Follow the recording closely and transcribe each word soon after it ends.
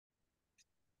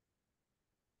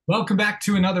Welcome back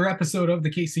to another episode of the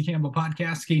Casey Campbell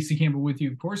podcast. Casey Campbell with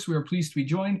you. Of course, we are pleased to be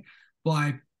joined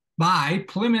by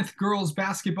Plymouth girls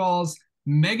basketball's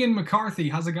Meghan McCarthy.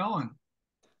 How's it going?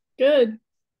 Good.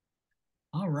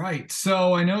 All right.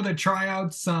 So I know that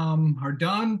tryouts are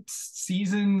done.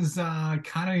 Season's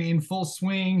kind of in full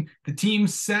swing. The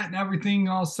team's set and everything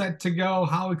all set to go.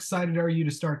 How excited are you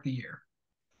to start the year?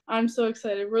 I'm so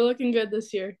excited. We're looking good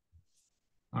this year.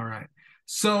 All right.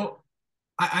 So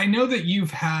I know that you've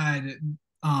had,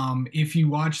 if you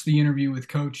watched the interview with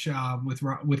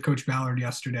with Coach Ballard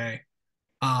yesterday,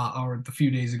 or a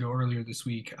few days ago, earlier this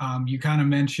week, you kind of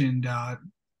mentioned,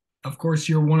 of course,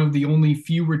 you're one of the only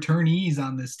few returnees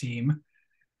on this team.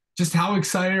 Just how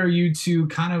excited are you to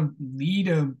kind of lead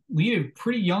a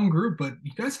pretty young group, but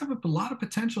you guys have a lot of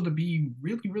potential to be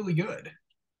really, really good.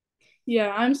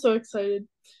 Yeah, I'm so excited.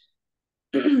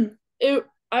 I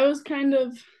was kind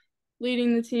of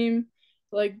leading the team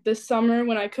like this summer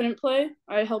when I couldn't play.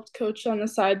 I helped coach on the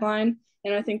sideline,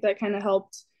 and I think that kind of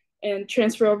helped and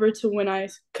transfer over to when I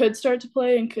could start to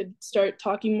play and could start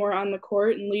talking more on the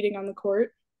court and leading on the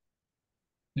court.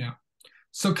 Yeah.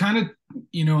 So kind of,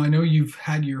 I know you've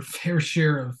had your fair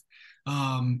share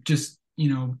of just,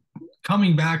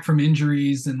 coming back from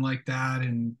injuries and like that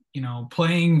and,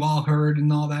 playing while hurt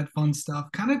and all that fun stuff.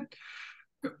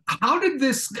 How did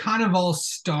this kind of all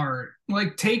start?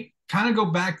 Like kind of go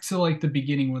back to like the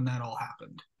beginning when that all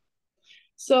happened.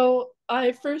 So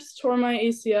I first tore my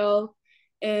ACL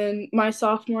in my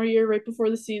sophomore year, right before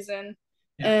the season,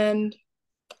 Yeah. and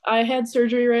I had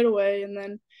surgery right away and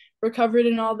then recovered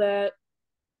and all that.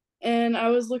 And I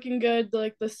was looking good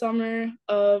like the summer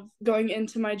of going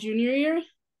into my junior year.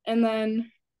 And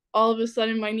then all of a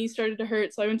sudden my knee started to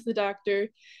hurt. So I went to the doctor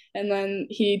and then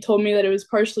he told me that it was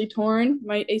partially torn.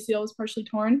 My ACL was partially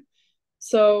torn.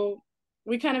 So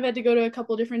we kind of had to go to a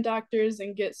couple different doctors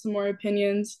and get some more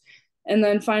opinions. And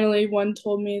then finally one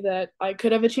told me that I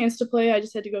could have a chance to play. I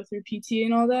just had to go through PT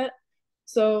and all that.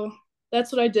 So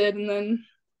that's what I did. And then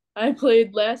I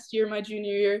played last year, my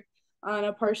junior year, on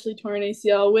a partially torn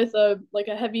ACL with a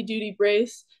heavy duty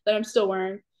brace that I'm still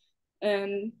wearing,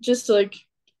 and just to like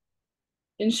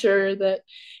ensure that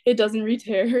it doesn't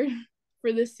re-tear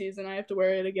for this season, I have to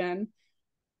wear it again.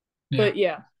 Yeah. But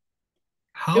yeah, it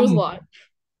How was a lot.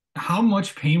 how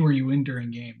much pain were you in during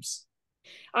games?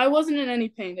 I wasn't in any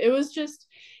pain. It was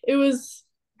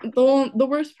the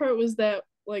worst part was that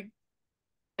like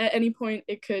at any point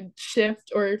it could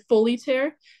shift or fully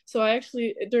tear. So I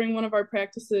actually during one of our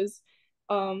practices,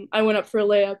 I went up for a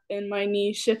layup and my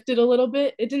knee shifted a little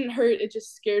bit. It didn't hurt, it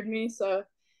just scared me. So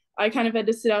I kind of had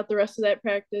to sit out the rest of that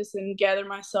practice and gather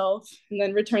myself and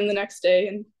then return the next day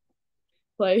and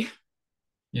play.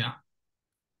 Yeah.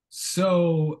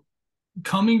 So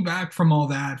coming back from all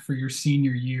that for your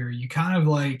senior year, you're kind of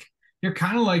like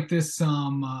this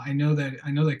I know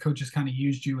that coaches kind of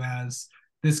used you as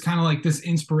this kind of like this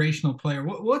inspirational player.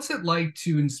 What's it like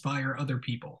to inspire other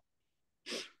people?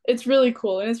 It's really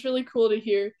cool. And it's really cool to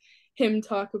hear him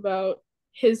talk about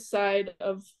his side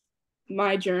of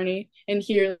my journey and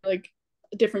hear like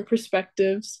different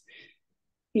perspectives.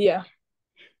 Yeah.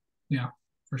 Yeah,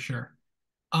 for sure.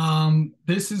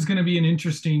 This is going to be an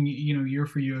interesting, year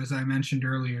for you, as I mentioned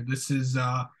earlier. This is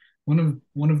one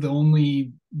of the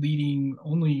only leading,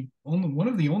 only one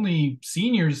of the only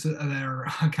seniors that are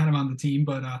kind of on the team.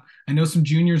 But I know some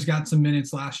juniors got some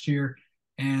minutes last year,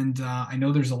 and I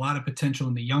know there's a lot of potential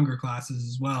in the younger classes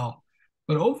as well.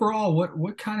 But overall,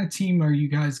 what kind of team are you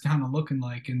guys kind of looking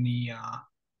like in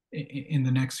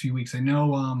the next few weeks? I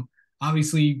know,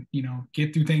 obviously,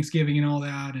 get through Thanksgiving and all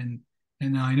that, and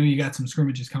I know you got some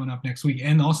scrimmages coming up next week,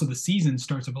 and also the season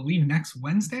starts, I believe, next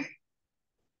Wednesday.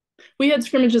 We had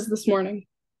scrimmages this morning.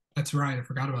 That's right, I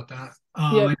forgot about that.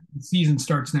 Yep. The season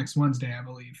starts next Wednesday, I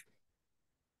believe.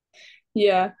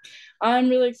 Yeah. I'm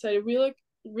really excited. We look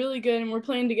really good and we're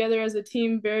playing together as a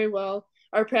team very well.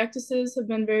 Our practices have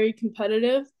been very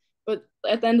competitive, but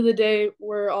at the end of the day,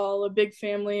 we're all a big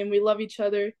family and we love each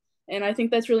other. And I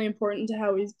think that's really important to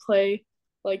how we play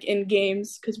like in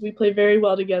games because we play very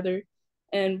well together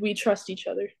and we trust each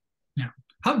other. Yeah.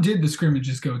 How did the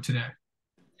scrimmages go today?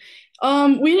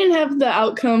 We didn't have the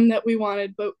outcome that we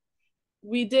wanted, but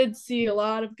we did see a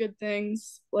lot of good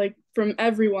things like from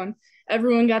everyone.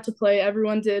 Everyone got to play,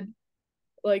 everyone did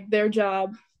like their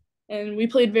job, and we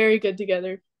played very good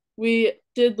together. We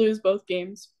did lose both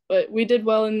games, but we did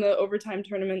well in the overtime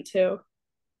tournament too.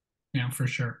 Yeah, for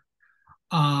sure.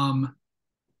 Um,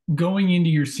 Going into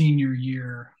your senior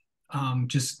year,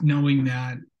 just knowing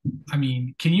that, I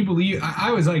mean, can you believe? I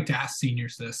always like to ask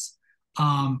seniors this.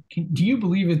 Do you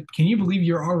believe it? Can you believe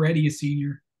you're already a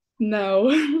senior?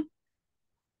 No.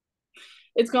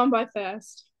 It's gone by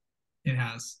fast. It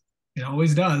has. It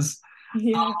always does.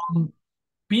 Yeah. Um,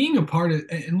 Being a part of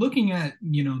and looking at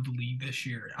the league this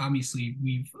year, obviously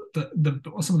we've the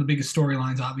some of the biggest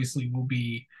storylines obviously will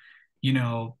be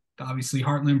obviously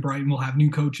Heartland Brighton will have new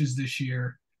coaches this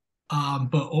year.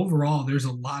 But overall, there's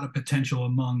a lot of potential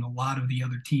among a lot of the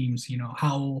other teams.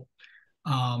 Howell,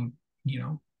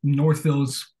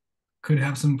 Northville's could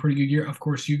have some pretty good year. Of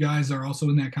course, you guys are also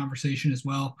in that conversation as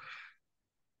well.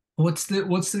 What's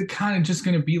the kind of just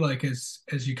going to be like as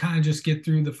you kind of just get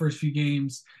through the first few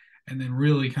games and then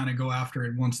really kind of go after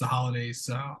it once the holidays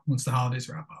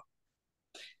wrap up?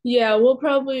 Yeah, we'll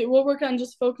work on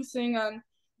just focusing on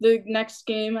the next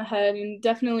game ahead, and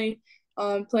definitely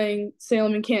playing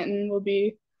Salem and Canton will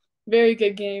be very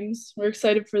good games. We're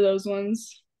excited for those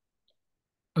ones.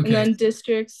 And Okay. then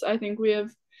districts, I think we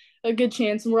have a good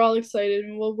chance, and we're all excited,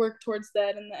 and we'll work towards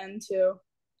that in the end too.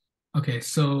 Okay,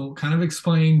 so kind of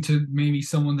explain to maybe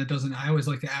someone that doesn't. I always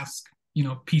like to ask,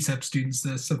 PSEP students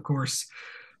this, of course.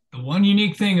 The one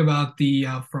unique thing about the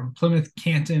from Plymouth,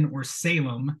 Canton, or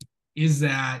Salem is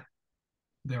that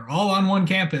they're all on one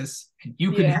campus, and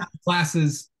you can Yeah, have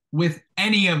classes with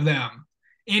any of them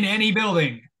in any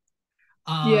building.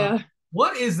 Uh, yeah,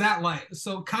 what is that like?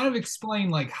 So, kind of explain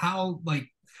like how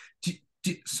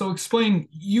so explain.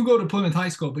 You go to Plymouth High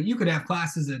School, but you could have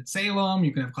classes at Salem,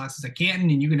 you can have classes at Canton,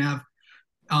 and you can have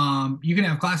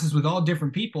classes with all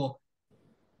different people,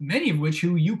 many of which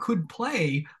who you could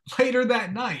play later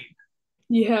that night.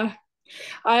 yeah.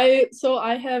 I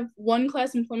have one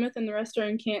class in Plymouth and the rest are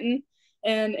in Canton.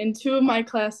 And in two of my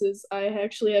classes, I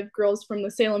actually have girls from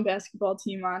the Salem basketball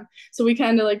team on. So we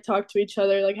kind of like talk to each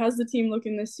other, like, how's the team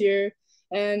looking this year?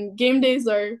 And game days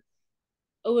are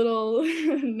a little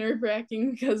nerve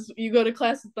wracking because you go to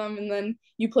class with them and then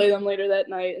you play them later that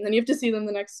night, and then you have to see them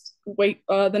the next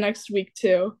week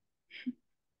too.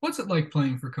 What's it like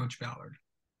playing for Coach Ballard?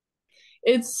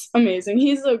 It's amazing.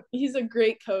 He's a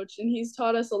great coach, and he's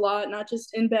taught us a lot, not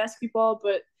just in basketball,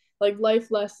 but like life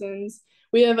lessons.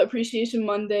 We have appreciation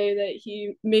Monday that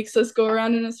he makes us go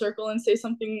around in a circle and say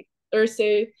something, or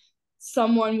say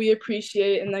someone we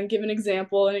appreciate, and then give an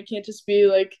example. And it can't just be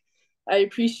like, I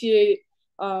appreciate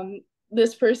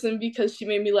this person because she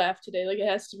made me laugh today. Like, it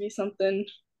has to be something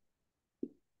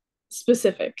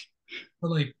specific. Or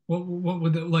like what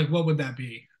would that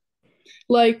be?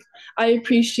 Like, I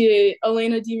appreciate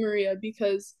Elena Di Maria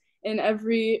because in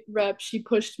every rep she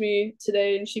pushed me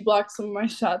today and she blocked some of my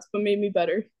shots but made me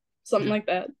better. Something Yeah, like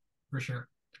that. for sure.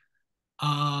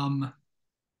 Um,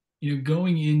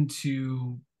 going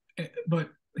into, but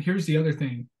here's the other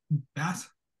thing. Bas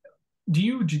do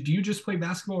you just play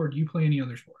basketball or do you play any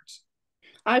other sports?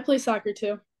 I play soccer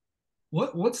too.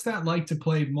 What's that like to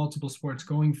play multiple sports,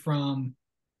 going from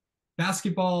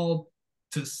basketball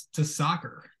to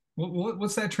soccer?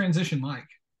 What's that transition like?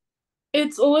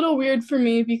 It's a little weird for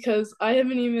me because I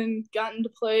haven't even gotten to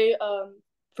play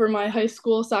for my high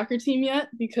school soccer team yet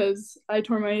because I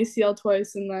tore my ACL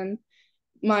twice, and then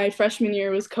my freshman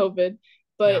year was COVID.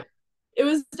 Yeah, But it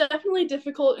was definitely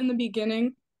difficult in the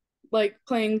beginning, like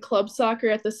playing club soccer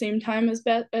at the same time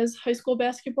as high school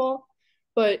basketball.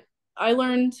 But I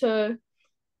learned to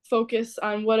focus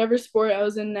on whatever sport I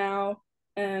was in now,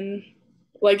 and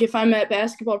like if I'm at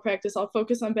basketball practice, I'll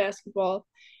focus on basketball,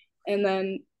 and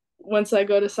then once I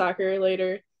go to soccer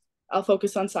later, I'll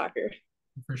focus on soccer.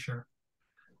 for sure.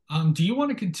 Do you want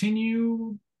to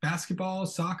continue basketball,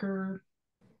 soccer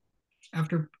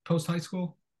after post high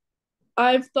school?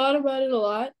 I've thought about it a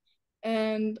lot,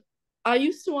 and I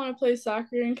used to want to play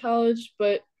soccer in college,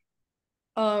 but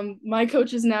my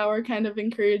coaches now are kind of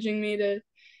encouraging me to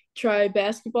try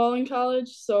basketball in college.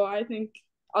 So I think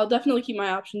I'll definitely keep my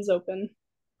options open.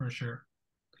 For sure.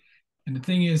 And the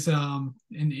thing is,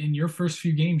 in your first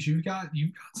few games, you've got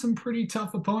some pretty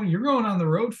tough opponents. You're going on the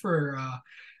road for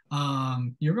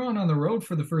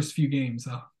the first few games.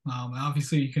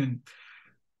 Obviously, you can.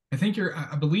 I think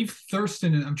I believe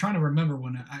Thurston. I'm trying to remember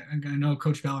when I know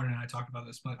Coach Ballard and I talked about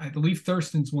this, but I believe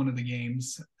Thurston's one of the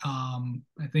games.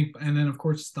 I think, and then of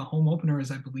course the home opener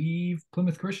is, I believe,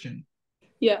 Plymouth Christian.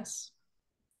 Yes.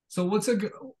 So what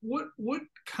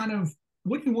kind of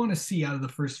what do you want to see out of the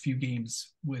first few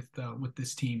games with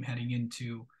this team heading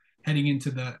into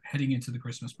the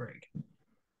Christmas break?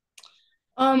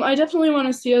 I definitely want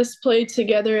to see us play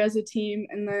together as a team,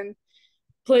 and then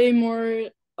play more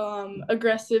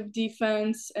aggressive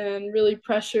defense and really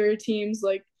pressure teams.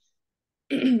 Like,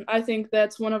 I think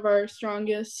that's one of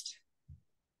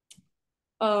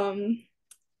um,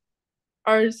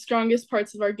 our strongest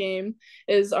parts of our game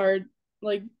is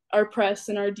like our press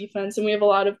and our defense, and we have a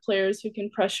lot of players who can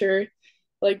pressure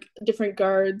like different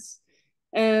guards.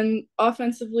 And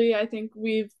offensively, I think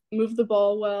we've moved the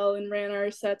ball well and ran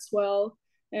our sets well.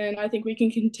 And I think we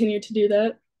can continue to do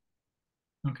that.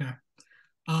 Okay.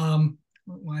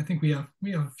 Well, I think we have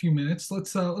a few minutes.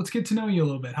 Let's get to know you a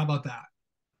little bit. How about that?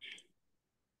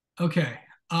 Okay.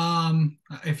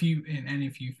 If you and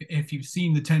if you've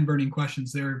seen the 10 burning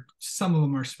questions, there some of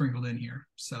them are sprinkled in here.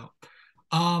 So,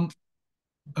 um,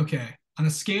 okay. On a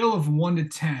scale of 1 to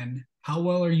 10, how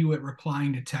well are you at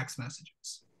replying to text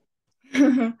messages?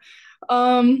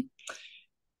 um,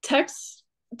 text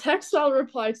text I'll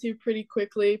reply to pretty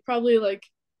quickly, probably like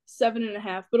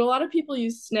 7.5. But a lot of people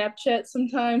use Snapchat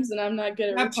sometimes, and I'm not good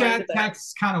at replying Snapchat to that.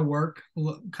 texts kind of work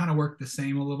the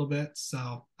same a little bit.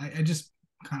 So I just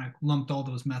kind of lumped all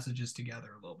those messages together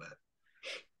a little bit.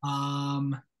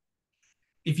 Um,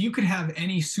 if you could have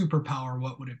any superpower,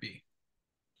 what would it be?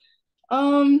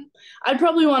 Um, I'd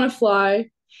probably want to fly.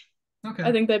 I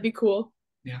Okay. think that'd be cool.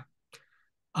 Yeah.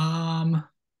 Um,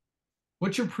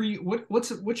 what's your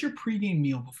pregame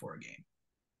meal before a game?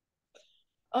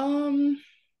 Um,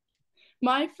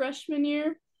 my freshman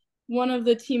year, one of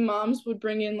the team moms would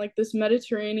bring in like this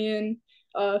Mediterranean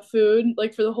food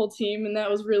like for the whole team, and that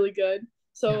was really good. Yeah.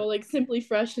 So like Simply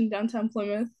Fresh in downtown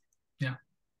Plymouth. Yeah.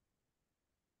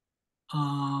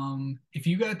 If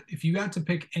you got to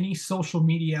pick any social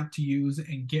media app to use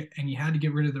and you had to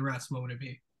get rid of the rest, what would it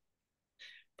be?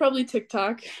 Probably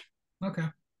TikTok. Okay.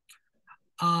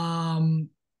 Um,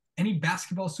 any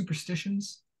basketball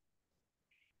superstitions?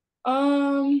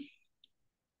 Um,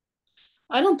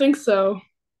 I don't think so.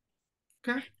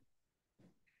 Okay.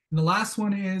 And the last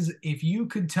one is if you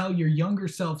could tell your younger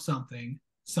self something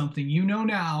you know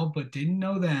now but didn't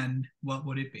know then, what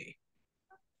would it be?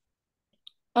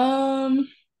 Um,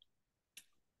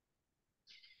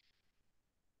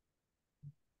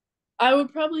 I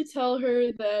would probably tell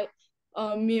her that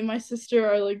me and my sister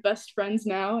are like best friends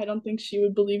now. I don't think she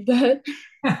would believe that.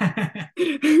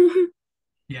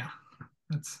 Yeah,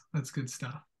 that's good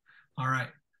stuff. All right.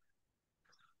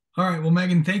 All right. Well,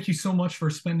 Megan, thank you so much for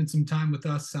spending some time with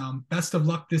us. Best of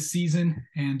luck this season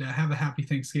and have a happy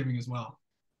Thanksgiving as well.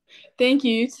 Thank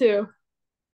you, you too.